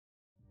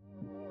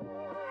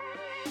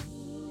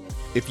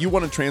If you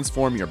want to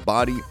transform your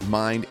body,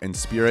 mind, and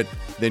spirit,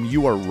 then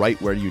you are right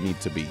where you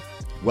need to be.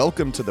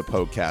 Welcome to the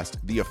Podcast,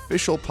 the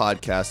official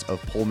podcast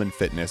of Pullman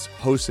Fitness,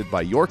 hosted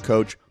by your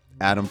coach,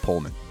 Adam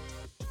Pullman.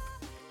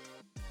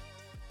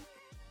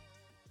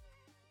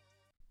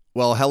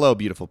 Well, hello,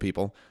 beautiful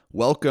people.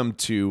 Welcome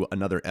to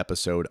another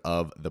episode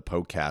of the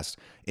Podcast.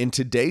 In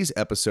today's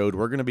episode,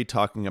 we're going to be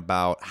talking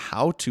about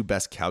how to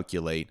best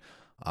calculate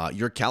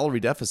your calorie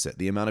deficit,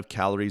 the amount of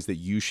calories that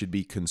you should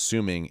be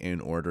consuming in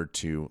order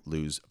to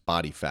lose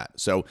body fat.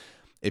 So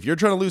if you're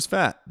trying to lose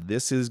fat,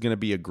 this is going to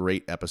be a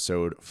great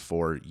episode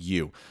for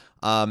you.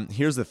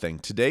 Here's the thing.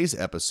 Today's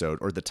episode,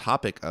 or the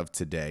topic of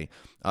today,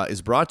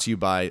 is brought to you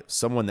by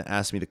someone that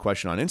asked me the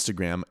question on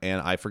Instagram, and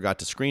I forgot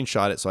to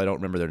screenshot it, so I don't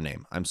remember their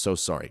name. I'm so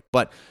sorry.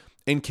 But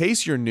in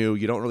case you're new,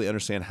 you don't really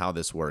understand how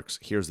this works,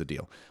 here's the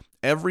deal.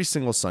 Every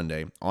single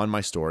Sunday on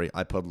my story,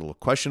 I put a little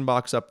question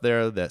box up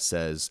there that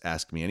says,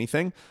 ask me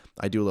anything.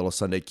 I do a little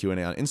Sunday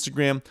Q&A on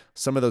Instagram.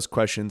 Some of those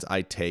questions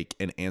I take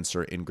and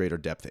answer in greater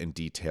depth and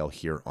detail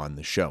here on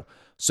the show.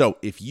 So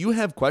if you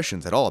have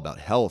questions at all about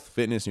health,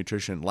 fitness,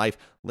 nutrition, life,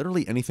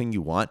 literally anything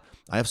you want,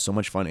 I have so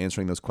much fun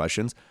answering those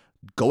questions.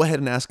 Go ahead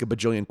and ask a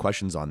bajillion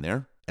questions on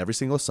there every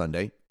single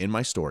Sunday in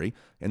my story.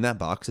 In that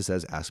box, it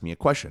says, ask me a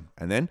question.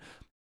 And then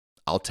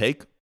I'll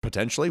take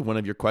potentially one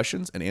of your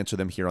questions and answer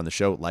them here on the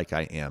show like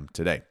I am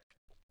today.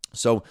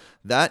 So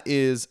that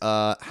is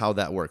how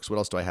that works. What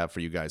else do I have for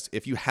you guys?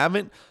 If you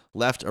haven't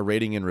left a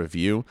rating and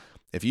review,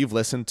 if you've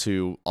listened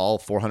to all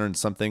 400 and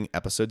something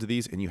episodes of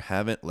these and you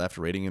haven't left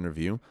a rating and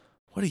review,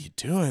 what are you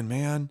doing,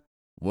 man?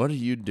 What are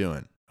you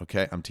doing?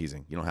 Okay, I'm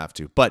teasing. You don't have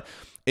to. But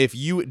if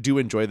you do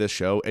enjoy this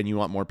show and you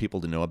want more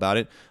people to know about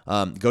it,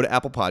 go to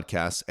Apple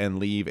Podcasts and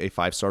leave a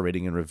 5-star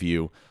rating and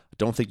review.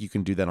 Don't think you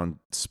can do that on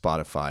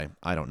Spotify.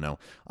 I don't know.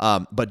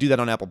 But do that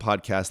on Apple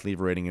Podcasts, leave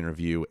a rating and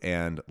review,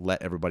 and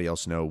let everybody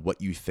else know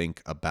what you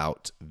think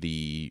about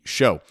the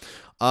show.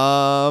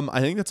 I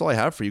think that's all I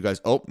have for you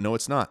guys. Oh, no,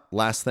 it's not.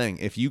 Last thing.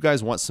 If you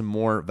guys want some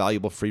more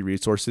valuable free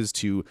resources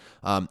to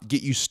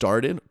get you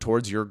started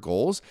towards your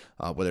goals,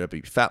 whether it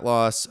be fat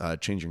loss,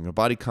 changing your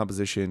body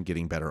composition,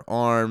 getting better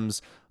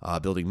arms,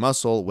 building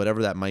muscle,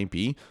 whatever that might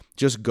be,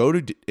 just go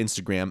to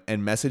Instagram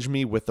and message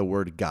me with the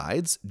word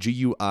guides,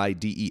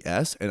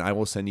 Guides, and I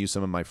will send you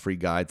some of my free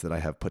guides that I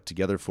have put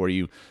together for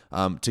you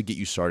to get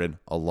you started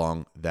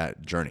along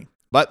that journey.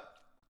 But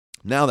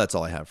now that's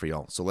all I have for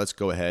y'all. So let's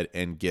go ahead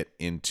and get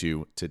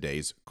into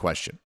today's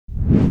question.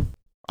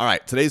 All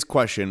right, today's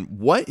question,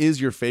 what is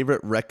your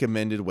favorite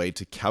recommended way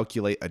to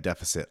calculate a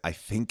deficit? I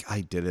think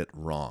I did it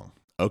wrong.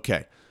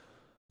 Okay,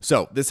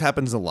 so this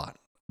happens a lot,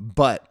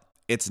 but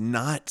it's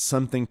not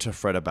something to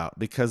fret about,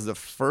 because the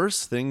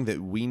first thing that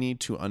we need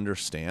to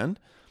understand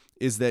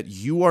is that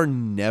you're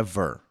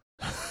never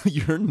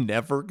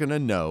going to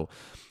know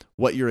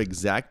what your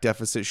exact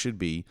deficit should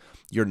be.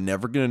 You're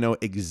never going to know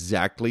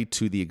exactly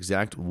to the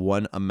exact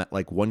one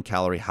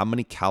calorie, how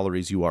many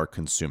calories you are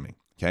consuming.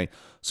 Okay.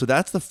 So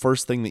that's the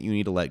first thing that you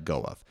need to let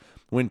go of.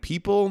 When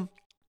people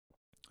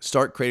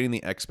start creating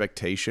the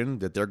expectation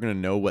that they're going to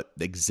know what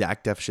the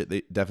exact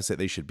deficit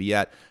they should be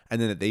at,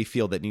 and then that they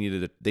feel that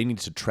they need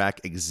to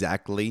track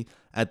exactly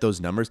at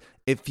those numbers,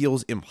 it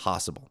feels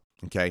impossible.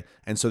 Okay.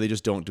 And so they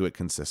just don't do it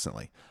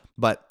consistently.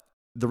 But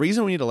the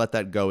reason we need to let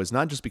that go is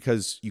not just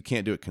because you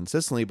can't do it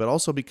consistently, but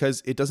also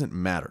because it doesn't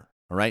matter.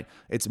 All right.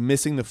 It's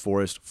missing the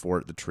forest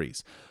for the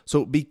trees.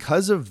 So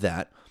because of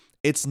that,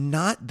 it's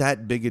not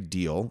that big a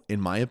deal,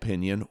 in my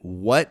opinion,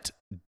 what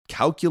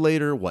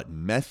calculator, what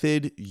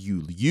method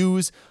you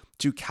use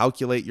to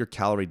calculate your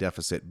calorie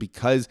deficit,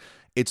 because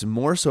it's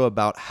more so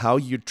about how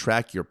you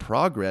track your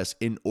progress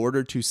in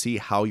order to see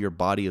how your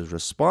body is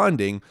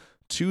responding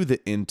to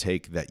the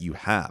intake that you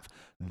have.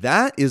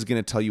 That is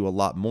going to tell you a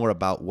lot more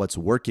about what's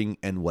working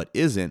and what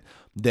isn't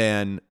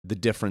than the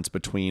difference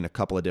between a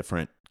couple of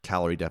different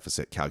calorie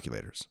deficit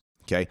calculators.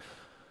 Okay.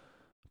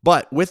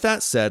 But with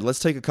that said, let's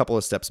take a couple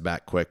of steps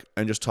back quick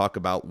and just talk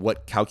about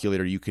what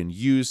calculator you can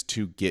use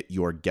to get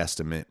your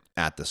guesstimate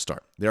at the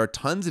start. There are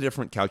tons of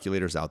different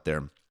calculators out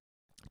there,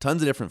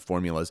 tons of different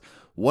formulas.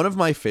 One of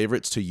my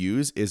favorites to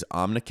use is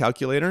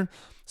OmniCalculator.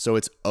 So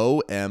it's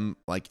OM,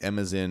 like M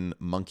as in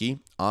monkey,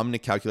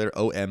 OmniCalculator,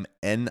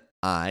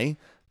 OMNI,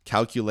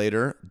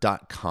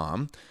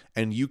 calculator.com,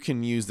 and you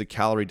can use the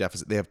calorie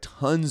deficit. They have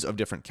tons of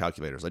different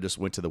calculators. I just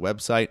went to the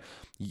website.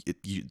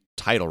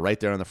 Title right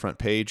there on the front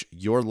page,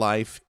 Your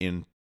Life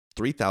in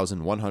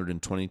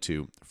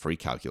 3,122 free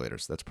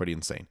calculators. That's pretty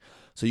insane.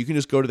 So you can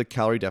just go to the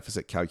calorie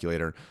deficit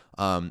calculator.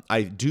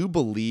 I do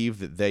believe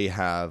that they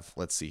have,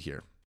 let's see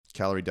here,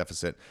 calorie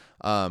deficit.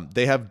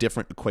 They have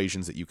different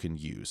equations that you can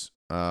use.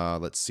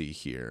 Let's see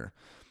here.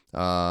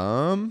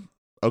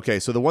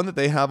 Okay, so the one that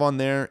they have on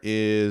there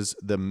is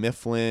the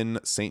Mifflin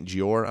St.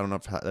 Jeor. I don't know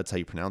if that's how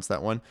you pronounce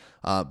that one,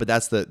 but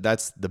that's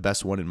the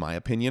best one in my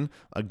opinion.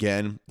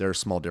 Again, there are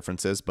small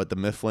differences, but the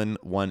Mifflin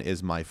one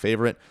is my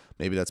favorite.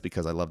 Maybe that's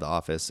because I love The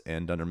Office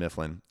and Dunder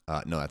Mifflin.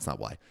 No, that's not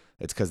why.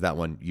 It's because that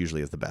one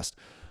usually is the best.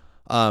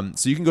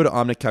 So you can go to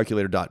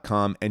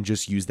omnicalculator.com and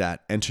just use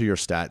that, enter your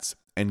stats,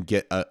 and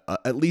get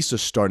at least a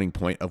starting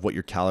point of what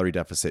your calorie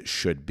deficit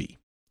should be.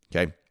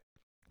 Okay.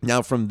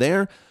 Now, from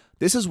there,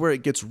 this is where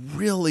it gets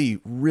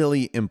really,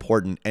 really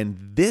important. And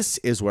this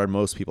is where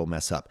most people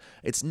mess up.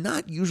 It's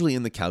not usually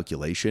in the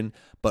calculation,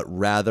 but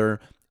rather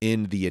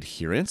in the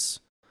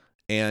adherence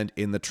and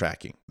in the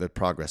tracking, the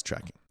progress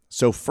tracking.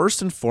 So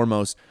first and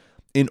foremost,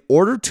 in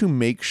order to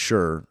make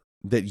sure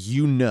that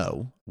you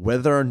know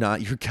whether or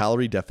not your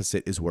calorie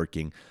deficit is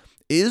working,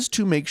 is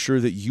to make sure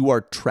that you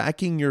are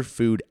tracking your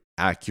food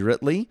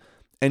accurately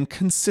and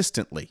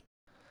consistently.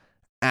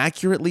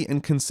 Accurately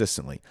and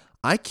consistently.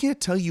 I can't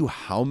tell you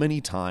how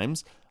many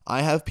times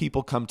I have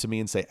people come to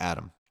me and say,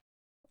 Adam,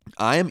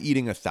 I am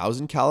eating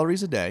 1,000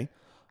 calories a day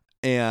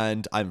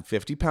and I'm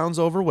 50 pounds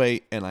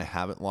overweight and I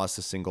haven't lost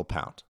a single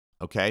pound.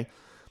 Okay.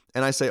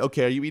 And I say,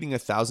 okay, are you eating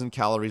 1,000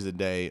 calories a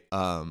day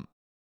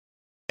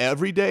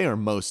every day or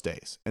most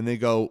days? And they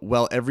go,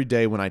 well, every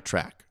day when I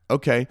track.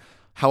 Okay.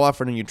 How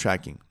often are you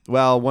tracking?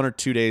 Well, 1 or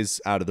 2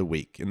 days out of the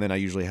week. And then I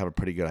usually have a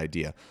pretty good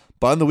idea.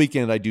 But on the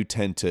weekend, I do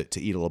tend to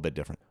eat a little bit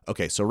different.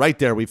 Okay, so right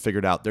there, we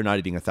figured out they're not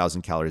eating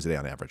 1,000 calories a day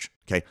on average.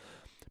 Okay,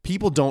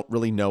 people don't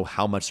really know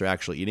how much they're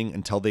actually eating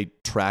until they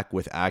track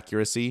with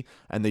accuracy,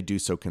 and they do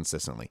so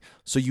consistently.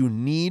 So you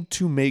need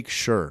to make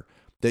sure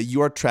that you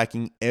are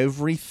tracking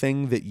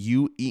everything that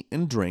you eat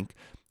and drink.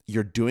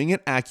 You're doing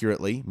it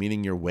accurately,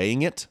 meaning you're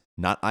weighing it,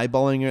 not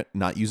eyeballing it,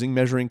 not using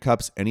measuring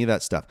cups, any of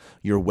that stuff.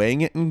 You're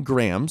weighing it in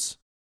grams.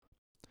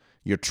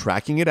 You're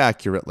tracking it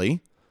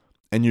accurately.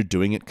 And you're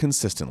doing it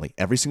consistently.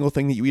 Every single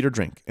thing that you eat or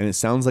drink. And it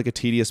sounds like a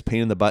tedious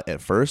pain in the butt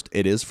at first.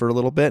 It is for a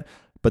little bit.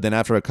 But then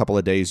after a couple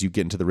of days, you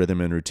get into the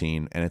rhythm and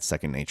routine, and it's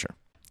second nature.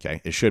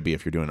 Okay? It should be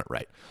if you're doing it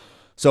right.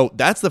 So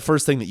that's the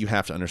first thing that you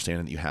have to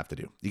understand and that you have to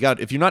do.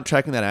 If you're not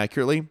tracking that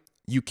accurately,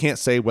 you can't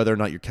say whether or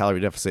not your calorie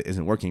deficit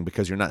isn't working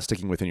because you're not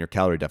sticking within your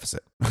calorie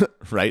deficit,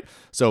 right?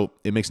 So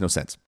it makes no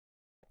sense.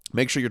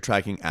 Make sure you're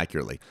tracking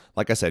accurately.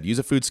 Like I said, use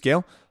a food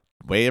scale,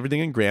 weigh everything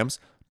in grams.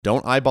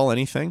 Don't eyeball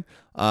anything,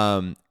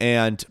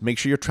 and make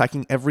sure you're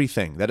tracking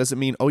everything. That doesn't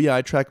mean, oh yeah,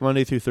 I track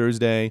Monday through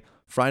Thursday.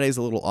 Friday's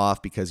a little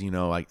off because,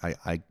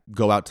 I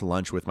go out to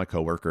lunch with my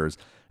coworkers,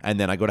 and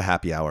then I go to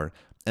happy hour.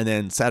 And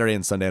then Saturday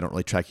and Sunday, I don't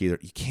really track either.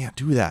 You can't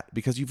do that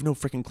because you've no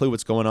freaking clue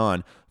what's going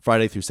on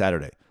Friday through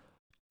Saturday.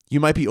 You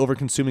might be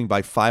over-consuming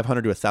by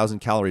 500 to 1,000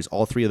 calories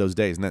all 3 of those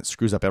days, and that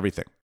screws up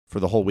everything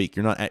for the whole week.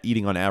 You're not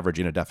eating on average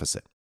in a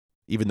deficit,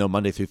 even though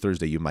Monday through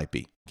Thursday you might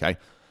be, okay?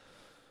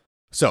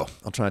 So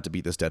I'll try not to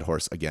beat this dead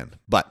horse again,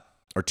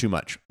 or too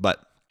much.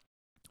 But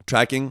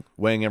tracking,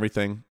 weighing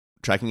everything,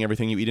 tracking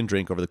everything you eat and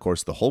drink over the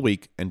course of the whole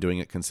week and doing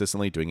it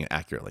consistently, doing it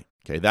accurately.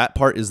 Okay, that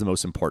part is the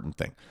most important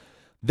thing.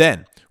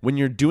 Then, when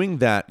you're doing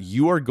that,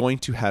 you are going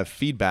to have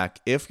feedback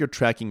if you're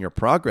tracking your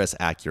progress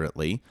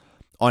accurately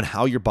on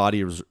how your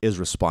body is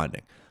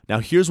responding. Now,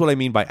 here's what I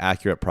mean by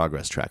accurate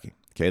progress tracking.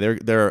 Okay,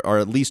 there are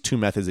at least 2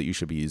 methods that you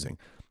should be using.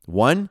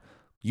 One,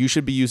 you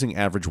should be using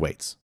average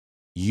weights.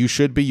 You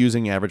should be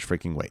using average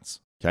freaking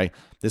weights, okay?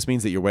 This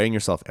means that you're weighing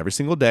yourself every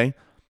single day,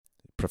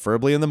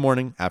 preferably in the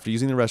morning, after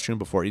using the restroom,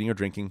 before eating or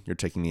drinking, you're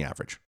taking the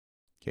average.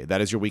 Okay,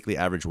 that is your weekly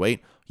average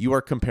weight. You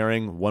are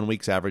comparing 1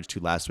 week's average to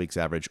last week's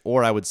average,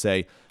 or I would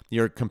say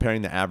you're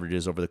comparing the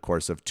averages over the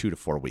course of 2 to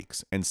 4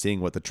 weeks and seeing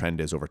what the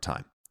trend is over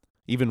time.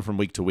 Even from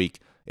week to week,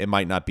 it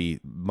might not be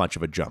much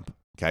of a jump,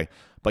 okay?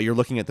 But you're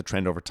looking at the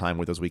trend over time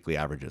with those weekly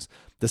averages.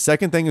 The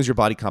second thing is your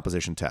body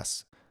composition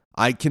tests.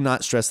 I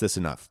cannot stress this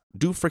enough.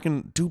 Do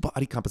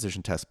body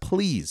composition tests,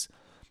 please.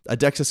 A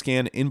DEXA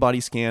scan, in-body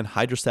scan,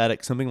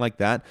 hydrostatic, something like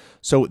that.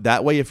 So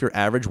that way, if your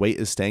average weight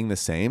is staying the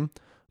same,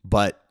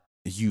 but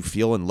you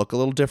feel and look a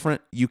little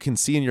different, you can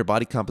see in your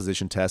body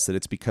composition test that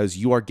it's because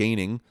you are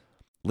gaining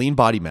lean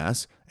body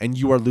mass and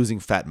you are losing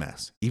fat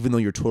mass, even though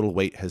your total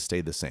weight has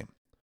stayed the same.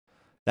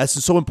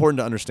 That's so important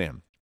to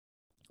understand.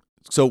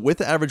 So with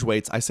the average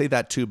weights, I say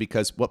that too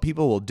because what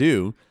people will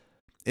do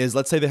is,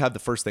 let's say they have the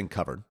first thing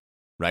covered,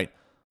 right?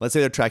 Let's say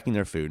they're tracking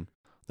their food.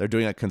 They're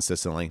doing it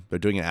consistently. They're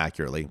doing it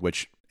accurately,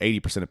 which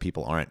 80% of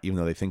people aren't, even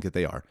though they think that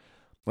they are.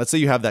 Let's say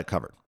you have that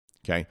covered,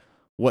 okay?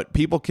 What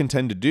people can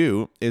tend to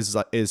do is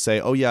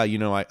say, oh yeah,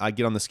 I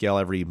get on the scale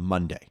every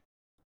Monday.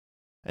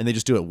 And they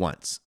just do it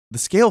once. The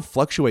scale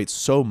fluctuates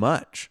so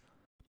much.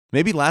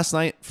 Maybe last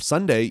night,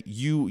 Sunday,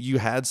 you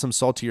had some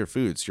saltier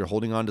foods. You're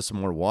holding on to some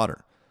more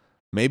water.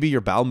 Maybe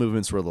your bowel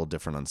movements were a little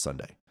different on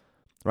Sunday.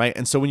 Right?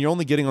 And so when you're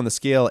only getting on the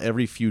scale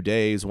every few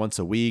days, once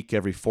a week,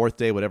 every 4th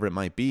day, whatever it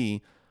might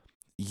be,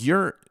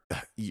 you're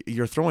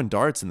throwing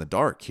darts in the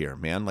dark here,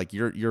 man. Like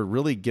you're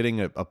really getting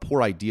a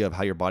poor idea of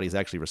how your body's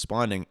actually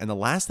responding. And the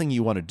last thing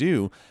you want to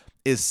do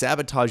is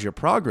sabotage your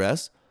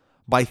progress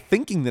by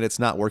thinking that it's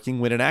not working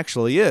when it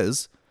actually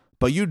is,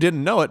 but you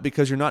didn't know it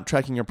because you're not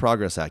tracking your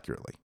progress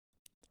accurately,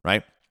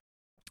 right?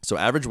 So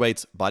average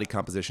weights, body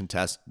composition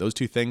test, those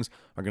 2 things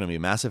are going to be a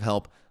massive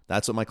help.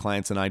 That's what my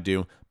clients and I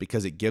do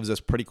because it gives us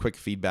pretty quick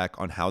feedback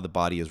on how the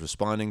body is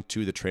responding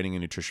to the training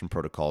and nutrition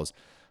protocols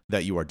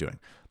that you are doing.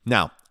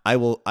 Now, I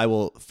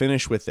will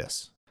finish with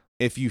this.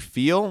 If you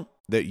feel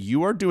that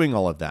you are doing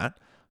all of that,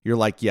 you're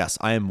like, yes,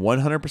 I am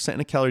 100% in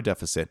a calorie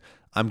deficit.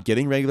 I'm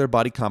getting regular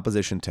body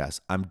composition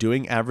tests. I'm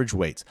doing average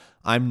weights.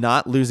 I'm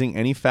not losing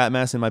any fat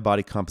mass in my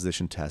body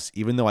composition tests,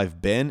 even though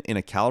I've been in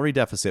a calorie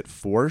deficit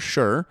for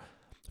sure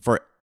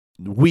for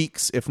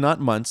weeks, if not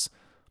months.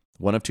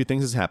 One of two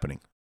things is happening.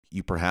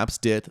 You perhaps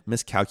did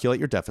miscalculate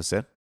your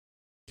deficit,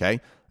 okay?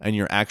 And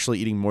you're actually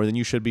eating more than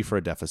you should be for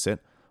a deficit.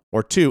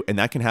 Or two, and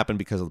that can happen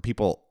because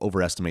people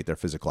overestimate their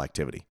physical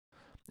activity.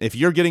 If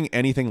you're getting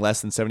anything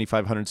less than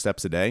 7,500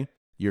 steps a day,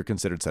 you're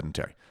considered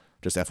sedentary.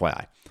 Just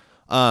FYI.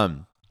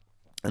 And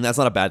that's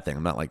not a bad thing.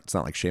 It's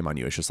not like shame on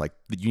you. It's just like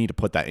you need to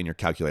put that in your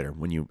calculator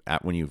when you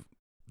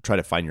try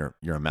to find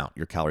your amount,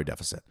 your calorie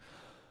deficit.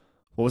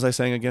 What was I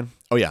saying again?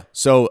 Oh yeah.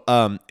 So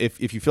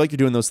if you feel like you're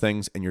doing those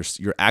things and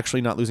you're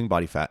actually not losing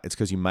body fat, it's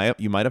because you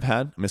might have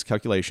had a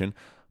miscalculation,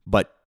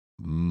 but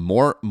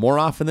more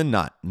often than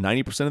not,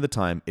 90% of the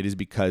time, it is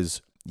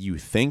because you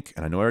think,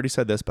 and I know I already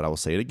said this, but I will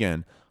say it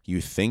again, you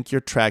think you're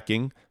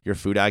tracking your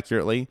food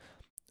accurately,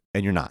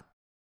 and you're not.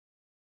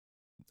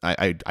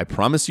 I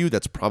promise you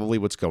that's probably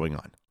what's going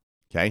on,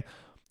 okay?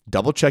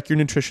 Double check your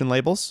nutrition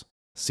labels.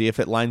 See if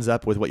it lines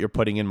up with what you're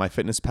putting in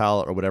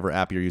MyFitnessPal or whatever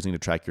app you're using to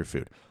track your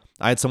food.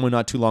 I had someone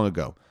not too long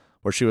ago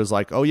where she was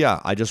like, oh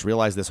yeah, I just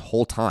realized this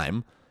whole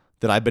time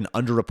that I've been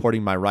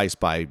underreporting my rice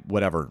by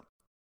whatever,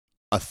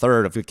 a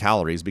third of the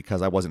calories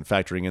because I wasn't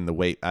factoring in the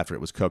weight after it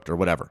was cooked or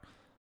whatever.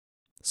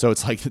 So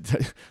it's like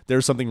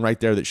there's something right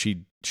there that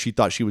she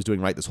thought she was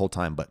doing right this whole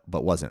time,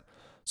 but wasn't.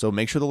 So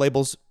make sure the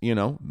labels,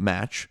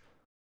 match.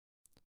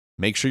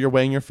 Make sure you're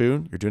weighing your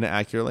food, you're doing it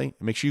accurately,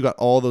 and make sure you got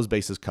all those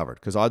bases covered,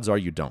 because odds are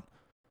you don't.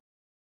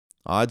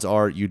 Odds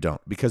are you don't,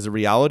 because the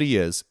reality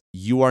is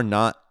you are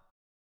not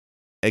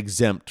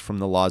exempt from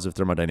the laws of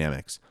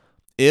thermodynamics.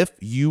 If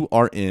you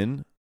are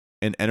in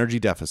an energy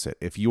deficit,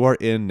 if you are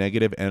in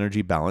negative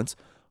energy balance,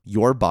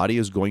 your body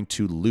is going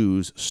to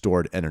lose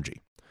stored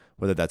energy.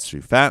 Whether that's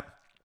through fat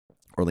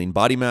or lean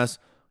body mass,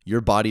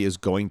 your body is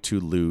going to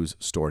lose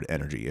stored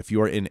energy. If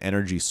you are in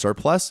energy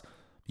surplus,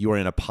 you are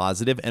in a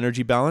positive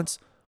energy balance,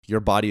 your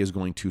body is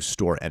going to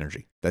store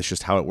energy. That's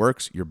just how it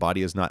works. Your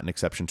body is not an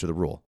exception to the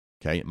rule.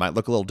 Okay. It might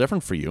look a little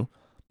different for you.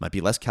 Might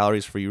be less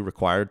calories for you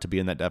required to be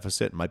in that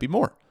deficit. It might be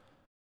more.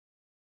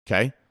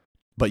 Okay.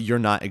 But you're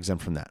not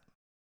exempt from that.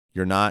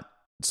 You're not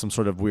some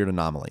sort of weird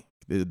anomaly.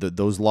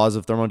 Those laws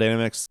of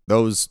thermodynamics,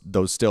 those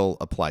still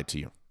apply to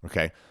you.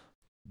 Okay.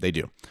 They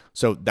do.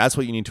 So that's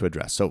what you need to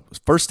address. So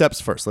first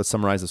steps first. Let's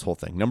summarize this whole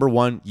thing. Number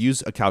one,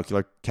 use a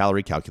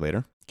calorie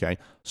calculator. Okay.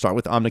 Start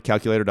with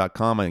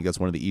omnicalculator.com. I think that's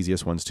one of the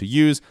easiest ones to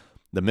use.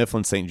 The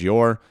Mifflin St.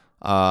 Jeor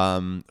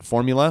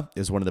formula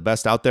is one of the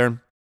best out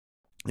there,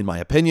 in my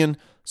opinion.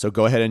 So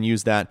go ahead and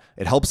use that.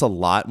 It helps a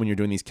lot when you're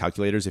doing these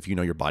calculators if you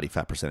know your body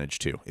fat percentage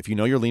too. If you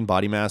know your lean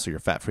body mass or your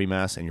fat-free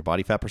mass and your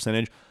body fat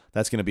percentage,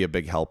 that's going to be a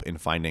big help in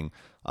finding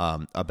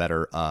a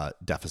better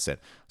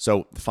deficit.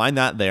 So find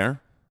that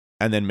there,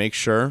 and then make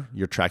sure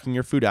you're tracking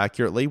your food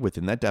accurately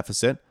within that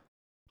deficit.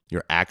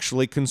 You're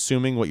actually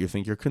consuming what you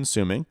think you're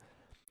consuming,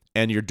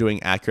 and you're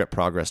doing accurate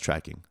progress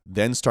tracking.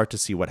 Then start to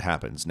see what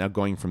happens. Now,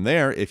 going from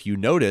there, if you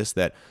notice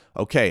that,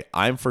 okay,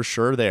 I'm for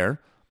sure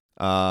there,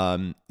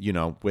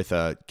 with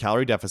a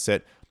calorie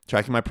deficit,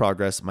 tracking my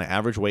progress, my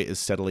average weight is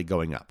steadily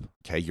going up.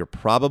 Okay, you're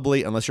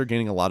probably, unless you're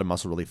gaining a lot of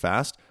muscle really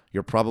fast,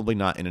 you're probably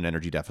not in an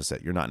energy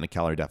deficit. You're not in a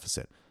calorie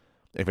deficit.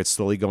 If it's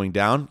slowly going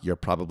down, you're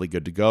probably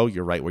good to go.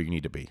 You're right where you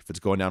need to be. If it's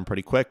going down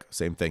pretty quick,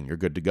 same thing. You're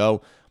good to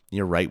go.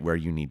 You're right where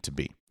you need to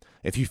be.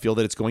 If you feel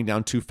that it's going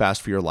down too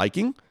fast for your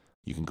liking,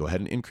 you can go ahead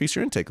and increase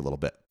your intake a little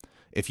bit.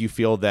 If you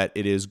feel that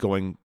it is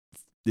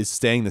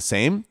staying the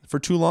same for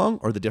too long,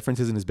 or the difference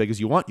isn't as big as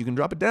you want, you can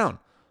drop it down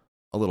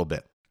a little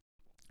bit.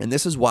 And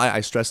this is why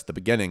I stressed at the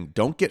beginning,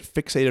 don't get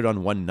fixated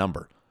on one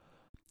number.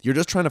 You're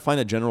just trying to find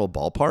a general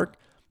ballpark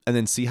and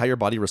then see how your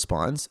body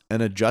responds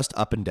and adjust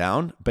up and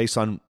down based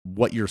on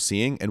what you're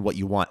seeing and what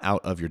you want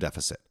out of your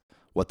deficit,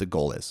 what the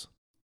goal is.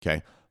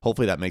 Okay.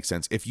 Hopefully that makes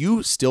sense. If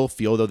you still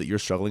feel though that you're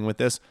struggling with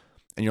this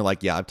and you're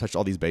like, yeah, I've touched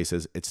all these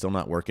bases, it's still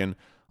not working.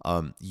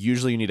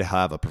 Usually you need to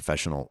have a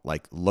professional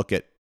look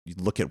at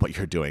what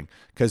you're doing,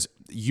 because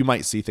you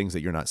might see things that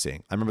you're not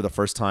seeing. I remember the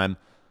first time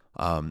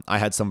I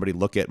had somebody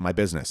look at my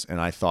business and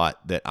I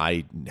thought that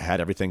I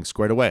had everything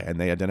squared away, and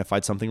they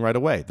identified something right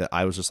away that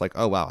I was just like,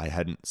 oh wow, I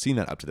hadn't seen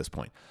that up to this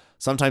point.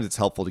 Sometimes it's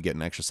helpful to get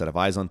an extra set of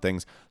eyes on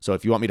things. So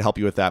if you want me to help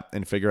you with that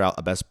and figure out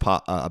a best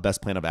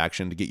plan of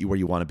action to get you where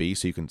you want to be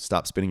so you can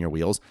stop spinning your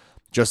wheels,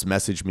 just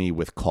message me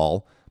with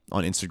call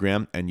on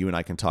Instagram, and you and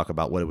I can talk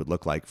about what it would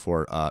look like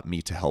for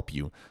me to help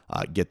you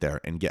get there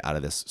and get out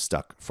of this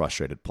stuck,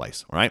 frustrated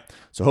place. All right.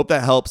 So hope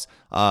that helps.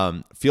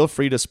 Feel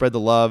free to spread the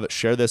love.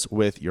 Share this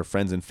with your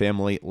friends and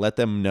family. Let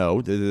them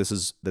know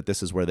that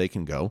this is where they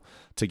can go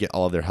to get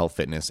all of their health,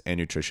 fitness, and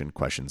nutrition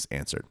questions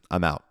answered.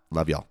 I'm out.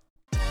 Love y'all.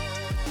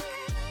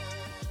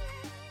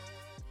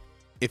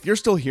 If you're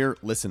still here,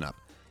 listen up.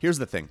 Here's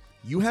the thing.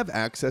 You have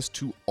access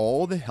to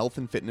all the health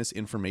and fitness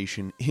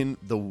information in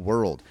the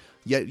world,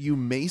 yet you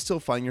may still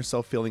find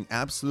yourself feeling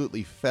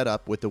absolutely fed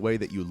up with the way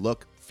that you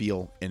look,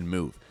 feel, and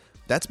move.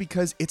 That's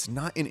because it's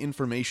not an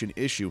information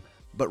issue,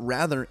 but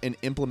rather an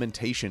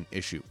implementation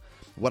issue.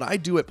 What I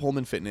do at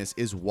Pullman Fitness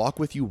is walk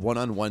with you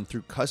one-on-one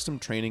through custom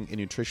training and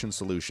nutrition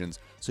solutions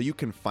so you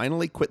can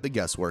finally quit the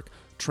guesswork,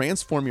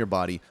 transform your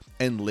body,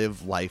 and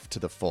live life to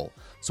the full.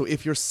 So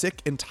if you're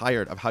sick and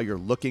tired of how you're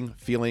looking,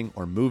 feeling,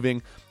 or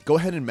moving, go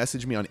ahead and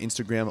message me on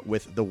Instagram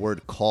with the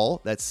word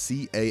CALL, that's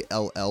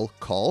C-A-L-L,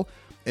 CALL,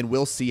 and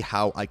we'll see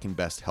how I can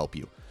best help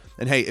you.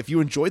 And hey, if you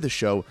enjoy the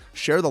show,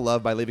 share the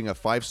love by leaving a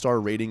 5-star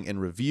rating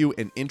and review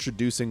and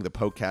introducing the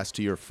podcast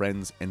to your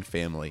friends and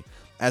family.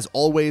 As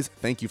always,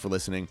 thank you for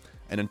listening.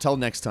 And until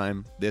next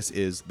time, this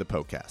is the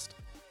podcast.